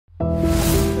You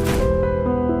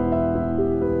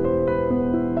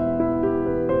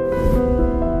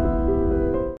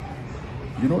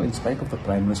know, in spite of the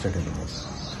Prime Minister telling us,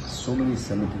 so many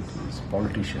celebrities,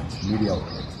 politicians, media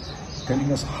outlets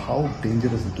telling us how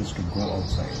dangerous it is to go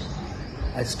outside,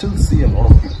 I still see a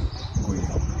lot of people going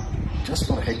out just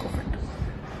for the heck of it.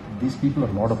 These people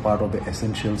are not a part of the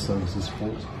essential services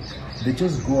force. They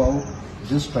just go out,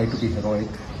 just try to be heroic,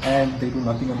 and they do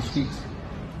nothing on the streets.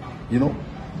 You know,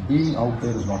 being out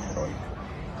there is not heroic.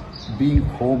 Being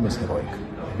home is heroic.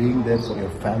 Being there for your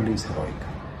family is heroic.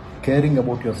 Caring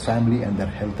about your family and their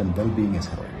health and well-being is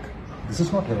heroic. This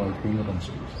is not heroic being out on the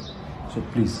streets. So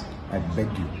please, I beg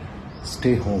you,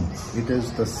 stay home. It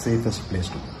is the safest place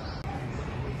to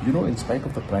be. You know, in spite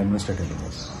of the Prime Minister telling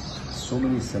us, so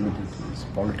many celebrities,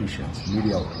 politicians,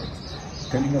 media outlets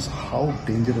telling us how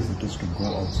dangerous it is to go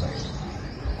outside,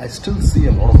 I still see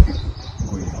a lot of people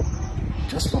going out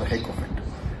just for the heck of it.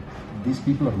 These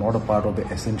people are not a part of the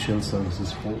essential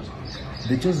services force.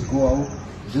 They just go out,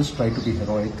 just try to be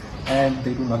heroic, and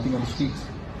they do nothing on the streets.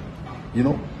 You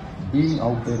know, being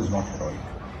out there is not heroic.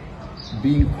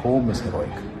 Being home is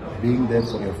heroic. Being there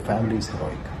for your family is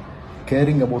heroic.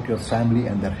 Caring about your family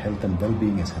and their health and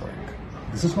well-being is heroic.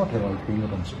 This is not heroic being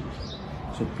out on the streets.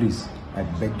 So please, I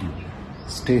beg you,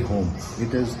 stay home.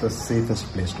 It is the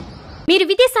safest place to be. మీరు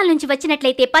విదేశాల నుంచి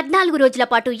వచ్చినట్లయితే 14 రోజుల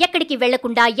పాటు ఎక్కడికి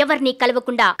వెళ్లకుండా ఎవరిని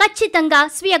కలవకుండా ఖచ్చితంగా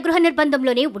స్వీయ గృహ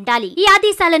నిర్బంధంలోనే ఉండాలి. ఈ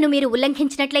ఆదేశాలను మీరు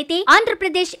ఉల్లంఘించినట్లయితే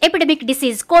Andhra Pradesh epidemic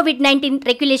disease COVID-19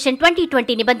 regulation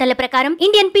 2020 నిబంధనల ప్రకారం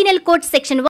ఇండియన్ పీనల్ కోడ్ సెక్షన్